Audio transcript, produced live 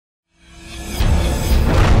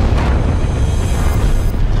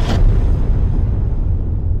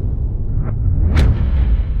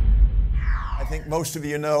most of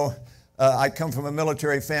you know, I come from a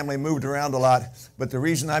military family, moved around a lot, but the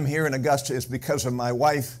reason I'm here in Augusta is because of my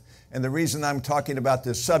wife, and the reason I'm talking about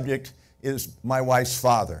this subject is my wife's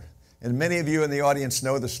father. And many of you in the audience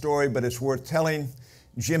know the story, but it's worth telling.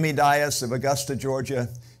 Jimmy Dias of Augusta, Georgia,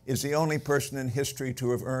 is the only person in history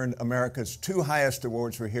to have earned America's two highest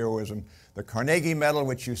awards for heroism, the Carnegie Medal,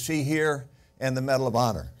 which you see here, and the Medal of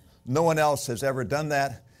Honor. No one else has ever done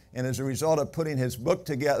that. And as a result of putting his book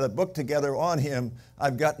together on him,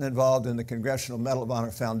 I've gotten involved in the Congressional Medal of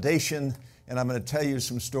Honor Foundation, and I'm going to tell you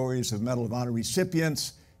some stories of Medal of Honor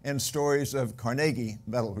recipients and stories of Carnegie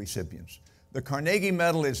Medal recipients. The Carnegie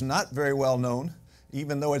Medal is not very well known,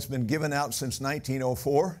 even though it's been given out since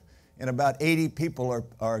 1904, and about 80 people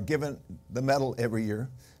are given the medal every year.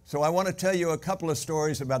 So I want to tell you a couple of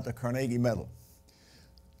stories about the Carnegie Medal.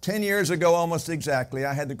 10 years ago, almost exactly,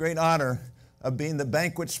 I had the great honor of being the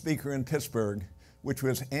banquet speaker in Pittsburgh, which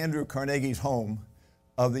was Andrew Carnegie's home,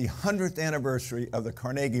 of the 100th anniversary of the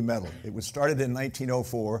Carnegie Medal. It was started in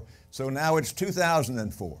 1904, so now it's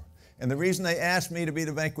 2004. And the reason they asked me to be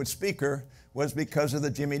the banquet speaker was because of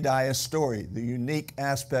the Jimmy Dias story, the unique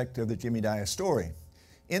aspect of the Jimmy Dias story.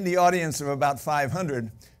 In the audience of about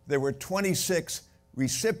 500, there were 26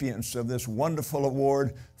 recipients of this wonderful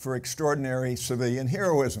award for extraordinary civilian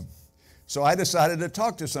heroism. So I decided to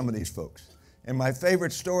talk to some of these folks. And my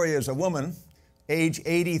favorite story is a woman, age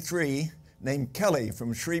 83, named Kelly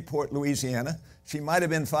from Shreveport, Louisiana. She might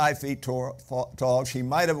have been 5 feet tall. She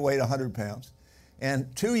might have weighed 100 pounds.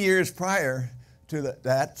 And 2 years prior to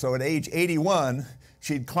that, so at age 81,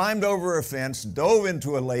 she'd climbed over a fence, dove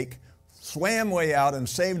into a lake, swam way out, and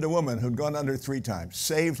saved a woman who'd gone under 3 times,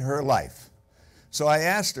 saved her life. So I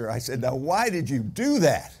asked her, I said, now why did you do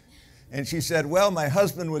that? And she said, well, my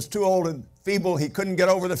husband was too old and feeble, he couldn't get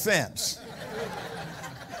over the fence.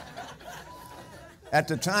 At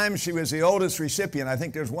the time, she was the oldest recipient. I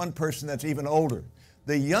think there's one person that's even older.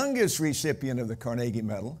 The youngest recipient of the Carnegie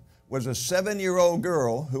Medal was a 7-year-old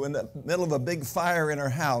girl who, in the middle of a big fire in her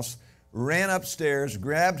house, ran upstairs,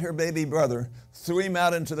 grabbed her baby brother, threw him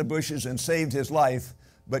out into the bushes, and saved his life,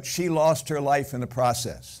 but she lost her life in the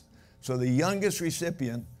process. So the youngest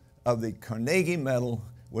recipient of the Carnegie Medal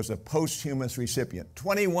was a posthumous recipient.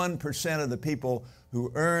 21% of the people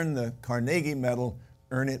who earn the Carnegie Medal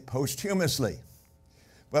earn it posthumously.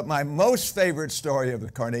 But my most favorite story of the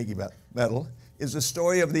Carnegie Medal is the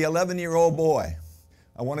story of the 11-year-old boy.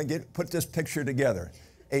 I want to put this picture together.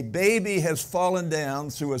 A baby has fallen down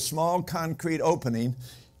through a small concrete opening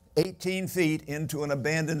 18 feet into an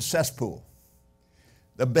abandoned cesspool.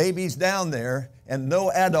 The baby's down there, and no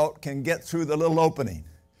adult can get through the little opening.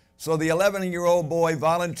 So the 11-year-old boy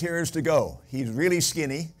volunteers to go. He's really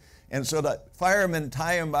skinny, and so the firemen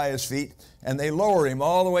tie him by his feet, and they lower him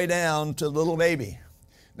all the way down to the little baby.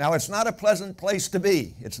 Now, it's not a pleasant place to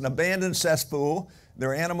be. It's an abandoned cesspool.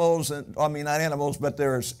 There are animals, I mean, not animals, but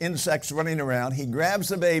there's insects running around. He grabs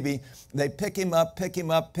the baby. They pick him up,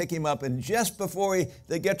 and just before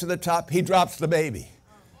they get to the top, he drops the baby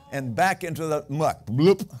and back into the muck.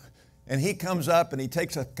 Bloop. And he comes up, and he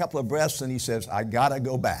takes a couple of breaths, and he says, I gotta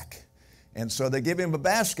go back. And so they give him a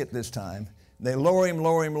basket this time. They lower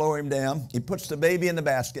him down. He puts the baby in the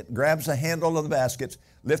basket, grabs the handle of the basket,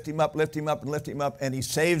 lift him up, and he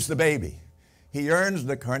saves the baby. He earns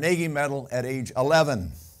the Carnegie Medal at age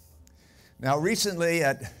 11. Now, recently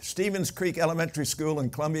at Stevens Creek Elementary School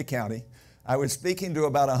in Columbia County, I was speaking to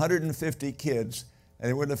about 150 kids, and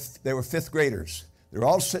they were 5th graders. They're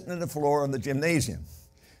all sitting on the floor in the gymnasium.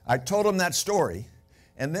 I told them that story,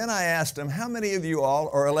 and then I asked them, how many of you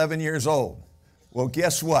all are 11 years old? Well,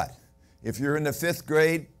 guess what? If you're in the 5th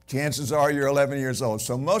grade, chances are you're 11 years old.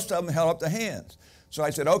 So most of them held up their hands. So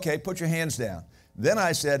I said, okay, put your hands down. Then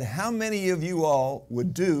I said, how many of you all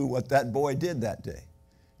would do what that boy did that day?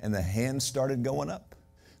 And the hands started going up.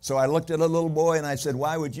 So I looked at a little boy and I said,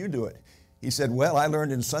 why would you do it? He said, well, I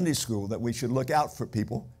learned in Sunday school that we should look out for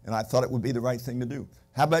people, and I thought it would be the right thing to do.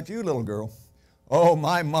 How about you, little girl? Oh,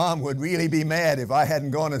 my mom would really be mad if I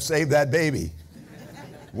hadn't gone and saved that baby.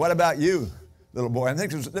 What about you, little boy? I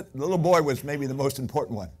think the little boy was maybe the most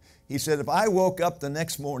important one. He said, if I woke up the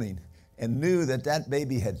next morning and knew that that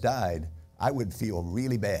baby had died, I would feel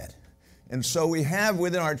really bad. And so we have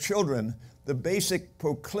within our children the basic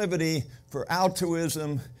proclivity for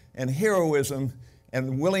altruism and heroism,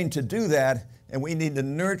 and willing to do that, and we need to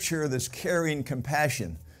nurture this caring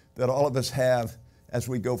compassion that all of us have as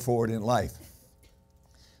we go forward in life.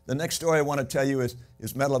 The next story I want to tell you is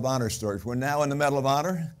Medal of Honor stories. We're now in the Medal of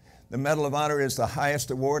Honor. The Medal of Honor is the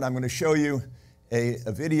highest award. I'm going to show you a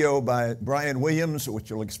video by Brian Williams,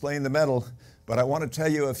 which will explain the medal, but I want to tell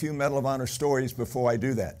you a few Medal of Honor stories before I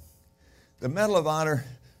do that. The Medal of Honor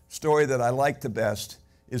story that I like the best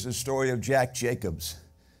is the story of Jack Jacobs.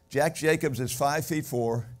 Jack Jacobs is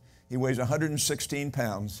 5'4". He weighs 116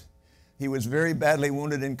 pounds. He was very badly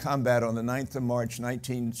wounded in combat on the 9th of March,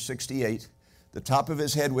 1968. The top of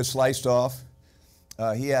his head was sliced off.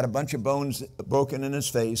 He had a bunch of bones broken in his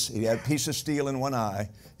face. He had a piece of steel in one eye.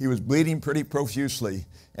 He was bleeding pretty profusely.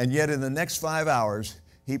 And yet in the next 5 hours,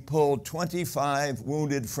 he pulled 25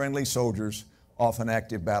 wounded friendly soldiers off an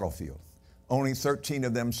active battlefield. Only 13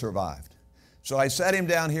 of them survived. So I sat him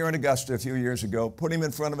down here in Augusta a few years ago, put him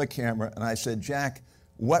in front of a camera, and I said, Jack,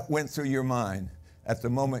 what went through your mind at the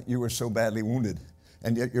moment you were so badly wounded,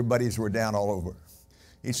 and yet your buddies were down all over?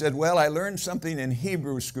 He said, well, I learned something in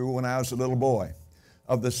Hebrew school when I was a little boy.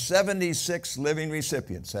 Of the 76 living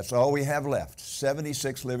recipients, that's all we have left,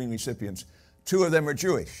 76 living recipients, 2 of them are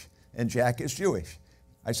Jewish, and Jack is Jewish.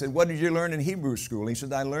 I said, what did you learn in Hebrew school? He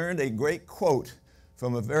said, I learned a great quote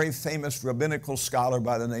from a very famous rabbinical scholar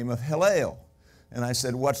by the name of Hillel. And I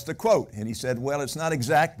said, what's the quote? And he said, well, it's not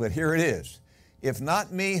exact, but here it is. If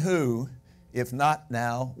not me, who? If not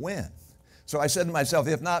now, when? So I said to myself,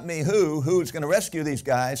 if not me, who? Who's going to rescue these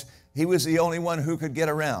guys? He was the only one who could get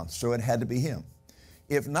around, so it had to be him.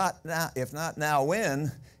 If not now,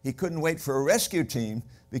 when? He couldn't wait for a rescue team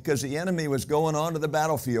because the enemy was going onto the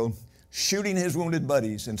battlefield, shooting his wounded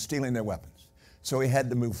buddies and stealing their weapons. So he had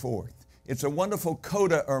to move forward. It's a wonderful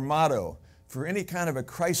coda or motto for any kind of a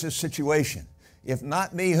crisis situation. If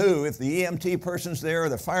not me, who? If the EMT person's there or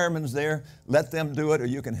the fireman's there, let them do it or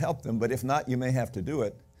you can help them. But if not, you may have to do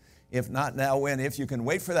it. If not now, when? If you can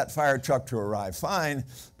wait for that fire truck to arrive, fine.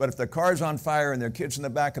 But if the car's on fire and there are kids in the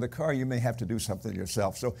back of the car, you may have to do something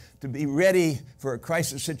yourself. So to be ready for a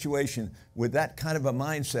crisis situation with that kind of a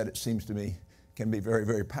mindset, it seems to me, can be very,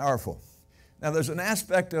 very powerful. Now, there's an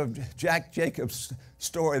aspect of Jack Jacobs'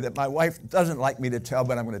 story that my wife doesn't like me to tell,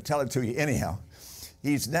 but I'm going to tell it to you anyhow.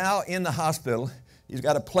 He's now in the hospital. He's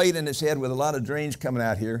got a plate in his head with a lot of drains coming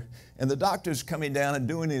out here, and the doctor's coming down and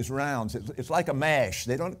doing his rounds. It's like a MASH.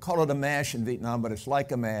 They don't call it a MASH in Vietnam, but it's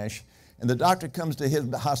like a MASH. And the doctor comes to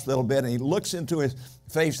his hospital bed, and he looks into his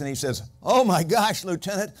face, and he says, oh my gosh,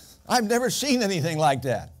 Lieutenant, I've never seen anything like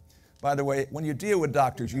that. By the way, when you deal with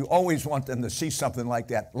doctors, you always want them to see something like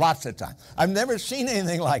that lots of times. I've never seen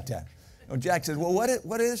anything like that. And Jack says, well,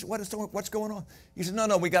 what's going on? He said,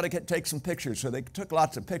 no, we got to take some pictures. So they took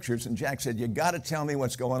lots of pictures, and Jack said, you got to tell me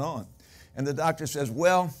what's going on. And the doctor says,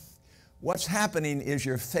 well, what's happening is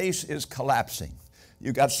your face is collapsing.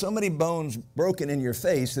 You've got so many bones broken in your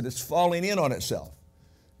face that it's falling in on itself.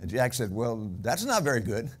 And Jack said, well, that's not very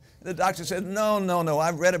good. And the doctor said, no,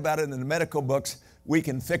 I've read about it in the medical books. We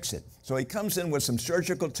can fix it. So he comes in with some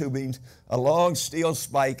surgical tubing, a long steel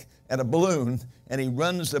spike, and a balloon, and he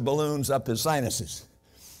runs the balloons up his sinuses.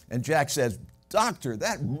 And Jack says, doctor,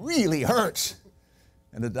 that really hurts.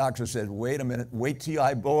 And the doctor said, wait a minute, wait till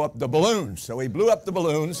I blow up the balloons. So he blew up the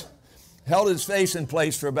balloons, held his face in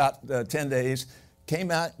place for about 10 days, came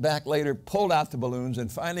back later, pulled out the balloons,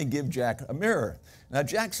 and finally gave Jack a mirror. Now,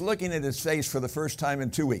 Jack's looking at his face for the first time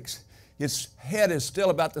in 2 weeks. His head is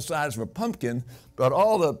still about the size of a pumpkin, but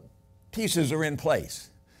all the pieces are in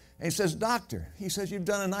place. And he says, doctor, he says, you've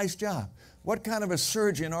done a nice job. What kind of a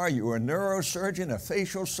surgeon are you? A neurosurgeon, a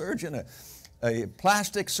facial surgeon, a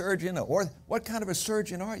plastic surgeon, or what kind of a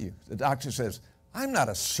surgeon are you? The doctor says, I'm not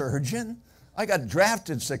a surgeon. I got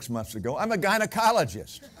drafted 6 months ago. I'm a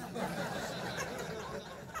gynecologist.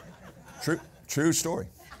 True story.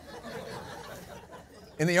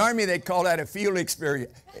 In the Army, they call that a field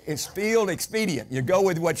experience. It's field expedient. You go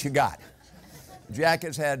with what you got. Jack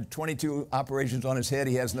has had 22 operations on his head.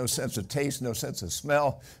 He has no sense of taste, no sense of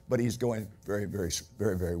smell, but he's going very, very,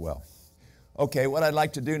 very, very well. Okay, what I'd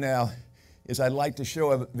like to do now is I'd like to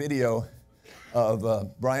show a video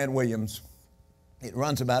of Brian Williams. It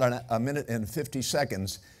runs about a minute and 50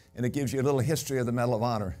 seconds, and it gives you a little history of the Medal of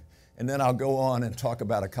Honor. And then I'll go on and talk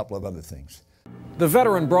about a couple of other things. The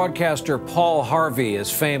veteran broadcaster Paul Harvey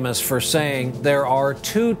is famous for saying there are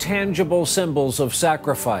 2 tangible symbols of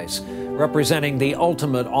sacrifice representing the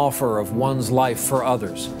ultimate offer of one's life for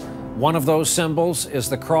others. One of those symbols is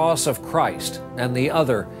the cross of Christ, and the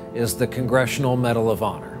other is the Congressional Medal of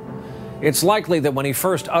Honor. It's likely that when he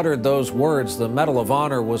first uttered those words, the Medal of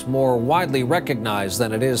Honor was more widely recognized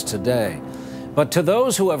than it is today. But to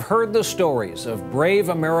those who have heard the stories of brave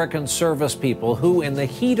American service people who, in the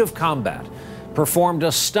heat of combat, performed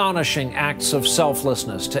astonishing acts of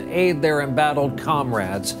selflessness to aid their embattled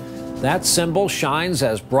comrades, that symbol shines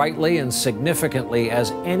as brightly and significantly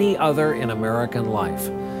as any other in American life.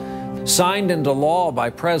 Signed into law by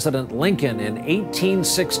President Lincoln in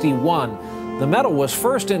 1861, the medal was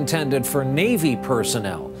first intended for Navy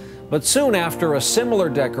personnel, But soon after, a similar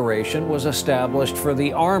decoration was established for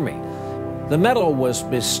the Army. The medal was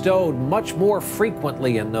bestowed much more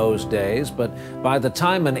frequently in those days, but by the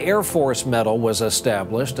time an Air Force medal was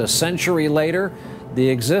established a century later, the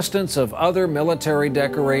existence of other military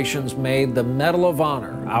decorations made the Medal of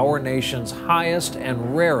Honor our nation's highest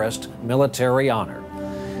and rarest military honor.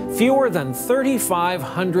 Fewer than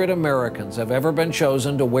 3,500 Americans have ever been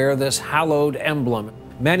chosen to wear this hallowed emblem,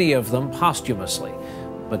 many of them posthumously.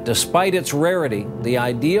 But despite its rarity, the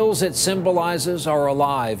ideals it symbolizes are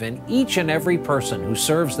alive in each and every person who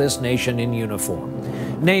serves this nation in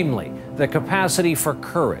uniform. Namely, the capacity for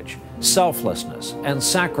courage, selflessness, and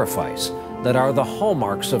sacrifice that are the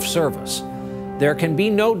hallmarks of service. There can be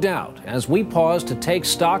no doubt, as we pause to take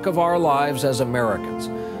stock of our lives as Americans,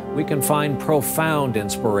 we can find profound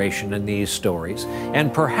inspiration in these stories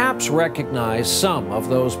and perhaps recognize some of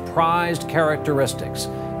those prized characteristics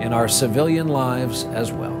in our civilian lives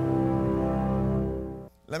as well.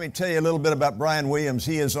 Let me tell you a little bit about Brian Williams.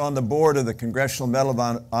 He is on the board of the Congressional Medal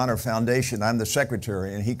of Honor Foundation. I'm the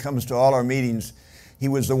secretary, and he comes to all our meetings. He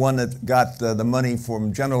was the one that got the money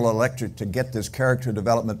from General Electric to get this character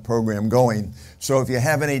development program going. So if you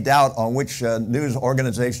have any doubt on which news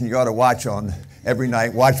organization you ought to watch on every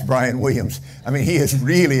night, watch Brian Williams. I mean, he is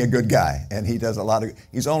really a good guy, and he does a lot of,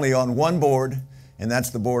 he's only on one board, and that's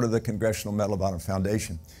the board of the Congressional Medal of Honor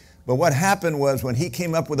Foundation. But what happened was when he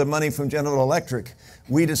came up with the money from General Electric,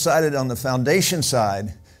 we decided on the foundation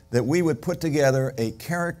side that we would put together a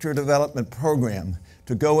character development program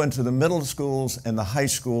to go into the middle schools and the high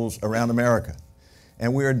schools around America.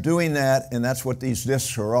 And we are doing that, and that's what these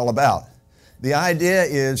discs are all about. The idea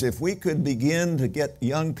is if we could begin to get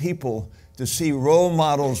young people to see role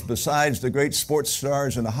models besides the great sports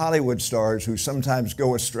stars and the Hollywood stars who sometimes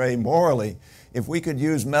go astray morally, if we could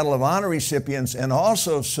use Medal of Honor recipients and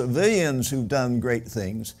also civilians who've done great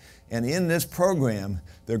things. And in this program,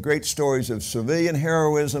 there are great stories of civilian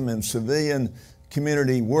heroism and civilian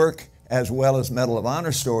community work, as well as Medal of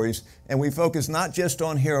Honor stories. And we focus not just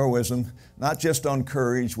on heroism, not just on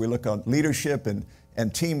courage. We look on leadership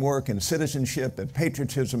and teamwork and citizenship and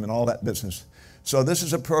patriotism and all that business. So this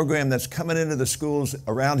is a program that's coming into the schools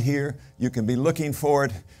around here. You can be looking for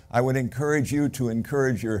it. I would encourage you to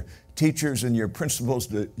encourage your teachers and your principals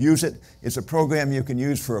to use it. It's a program you can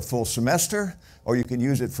use for a full semester, or you can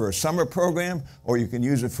use it for a summer program, or you can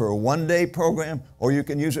use it for a one-day program, or you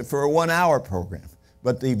can use it for a one-hour program.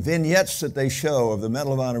 But the vignettes that they show of the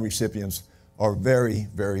Medal of Honor recipients are very,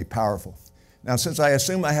 very powerful. Now, since I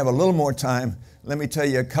assume I have a little more time, let me tell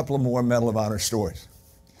you a couple of more Medal of Honor stories.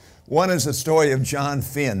 One is the story of John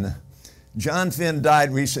Finn. John Finn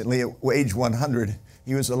died recently at age 100.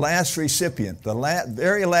 He was the last recipient, the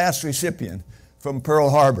very last recipient from Pearl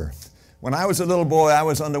Harbor. When I was a little boy, I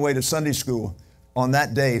was on the way to Sunday school on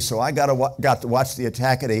that day, so I got to watch the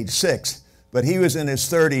attack at age 6. But he was in his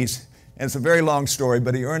 30s, and it's a very long story,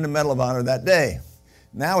 but he earned the Medal of Honor that day.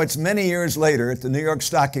 Now it's many years later at the New York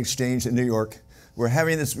Stock Exchange in New York. We're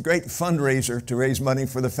having this great fundraiser to raise money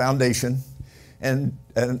for the foundation. And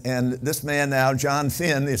this man now, John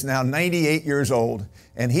Finn, is now 98 years old,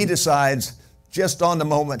 and he decides just on the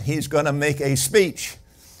moment he's going to make a speech.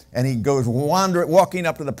 And he goes walking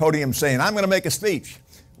up to the podium saying, I'm going to make a speech.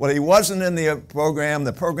 Well, he wasn't in the program.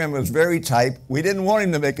 The program was very tight. We didn't want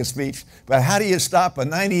him to make a speech, but how do you stop a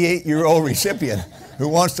 98-year-old recipient who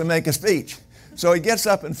wants to make a speech? So he gets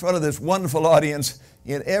up in front of this wonderful audience.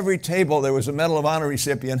 In every table there was a Medal of Honor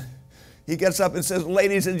recipient. He gets up and says,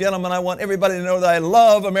 ladies and gentlemen, I want everybody to know that I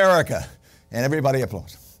love America. And everybody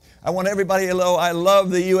applauds. I want everybody to know I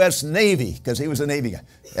love the U.S. Navy, because he was a Navy guy.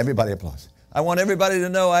 Everybody applauds. I want everybody to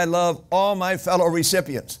know I love all my fellow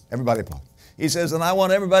recipients. Everybody applauds. He says, and I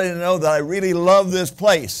want everybody to know that I really love this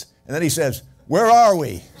place. And then he says, where are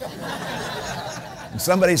we? And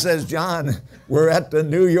somebody says, John, we're at the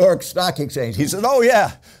New York Stock Exchange. He says, oh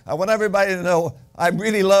yeah, I want everybody to know I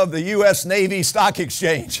really love the U.S. Navy Stock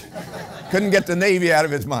Exchange. Couldn't get the Navy out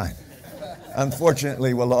of his mind.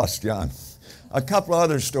 Unfortunately, we lost John. A couple of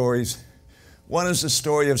other stories. One is the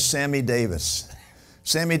story of Sammy Davis.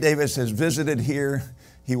 Sammy Davis has visited here.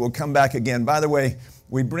 He will come back again. By the way,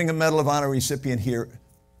 we bring a Medal of Honor recipient here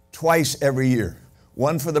twice every year.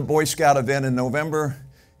 One for the Boy Scout event in November,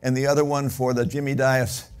 and the other one for the Jimmy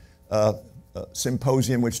Dias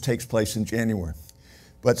Symposium, which takes place in January.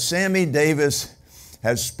 But Sammy Davis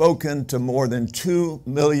has spoken to more than 2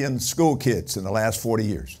 million school kids in the last 40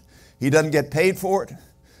 years. He doesn't get paid for it,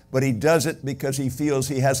 but he does it because he feels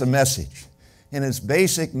he has a message. And his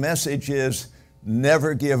basic message is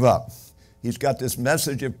never give up. He's got this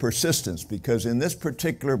message of persistence, because in this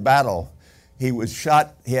particular battle, he was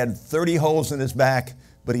shot, he had 30 holes in his back,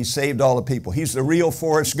 but he saved all the people. He's the real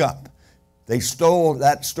Forrest Gump. They stole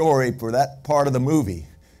that story for that part of the movie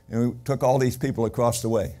and took all these people across the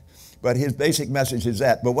way. But his basic message is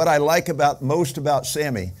that. But what I like most about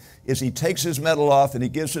Sammy is he takes his medal off and he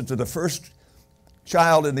gives it to the first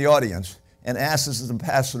child in the audience and asks them to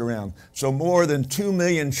pass it around. So more than 2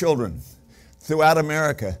 million children throughout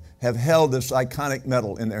America have held this iconic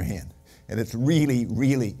medal in their hand. And it's really,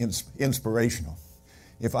 really inspirational.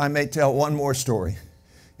 If I may tell one more story,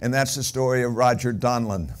 and that's the story of Roger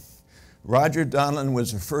Donlin. Roger Donlin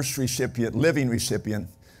was the first living recipient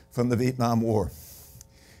from the Vietnam War.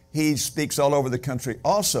 He speaks all over the country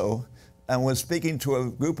also, and was speaking to a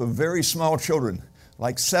group of very small children,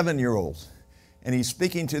 like 7-year-olds. And he's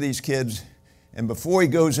speaking to these kids, and before he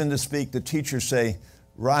goes in to speak, the teachers say,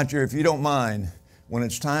 Roger, if you don't mind, when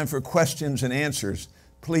it's time for questions and answers,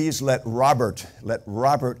 please let Robert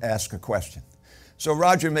ask a question. So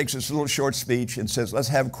Roger makes this little short speech and says, let's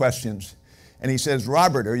have questions. And he says,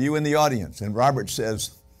 Robert, are you in the audience? And Robert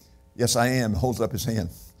says, yes, I am, holds up his hand.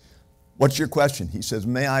 What's your question? He says,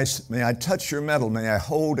 may I touch your medal? May I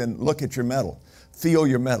hold and look at your medal, feel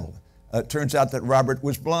your medal? It turns out that Robert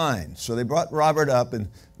was blind. So they brought Robert up, and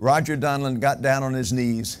Roger Donlin got down on his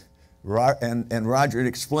knees, and Roger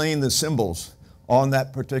explained the symbols on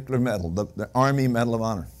that particular medal, the Army Medal of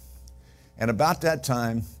Honor. And about that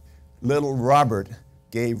time, little Robert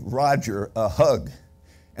gave Roger a hug,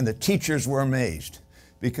 and the teachers were amazed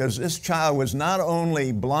because this child was not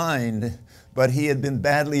only blind, but he had been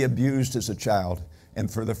badly abused as a child.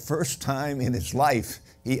 And for the first time in his life,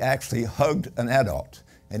 he actually hugged an adult,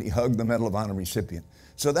 and he hugged the Medal of Honor recipient.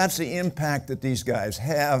 So that's the impact that these guys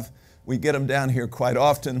have. We get them down here quite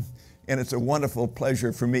often, and it's a wonderful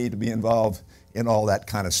pleasure for me to be involved in all that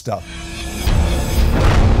kind of stuff.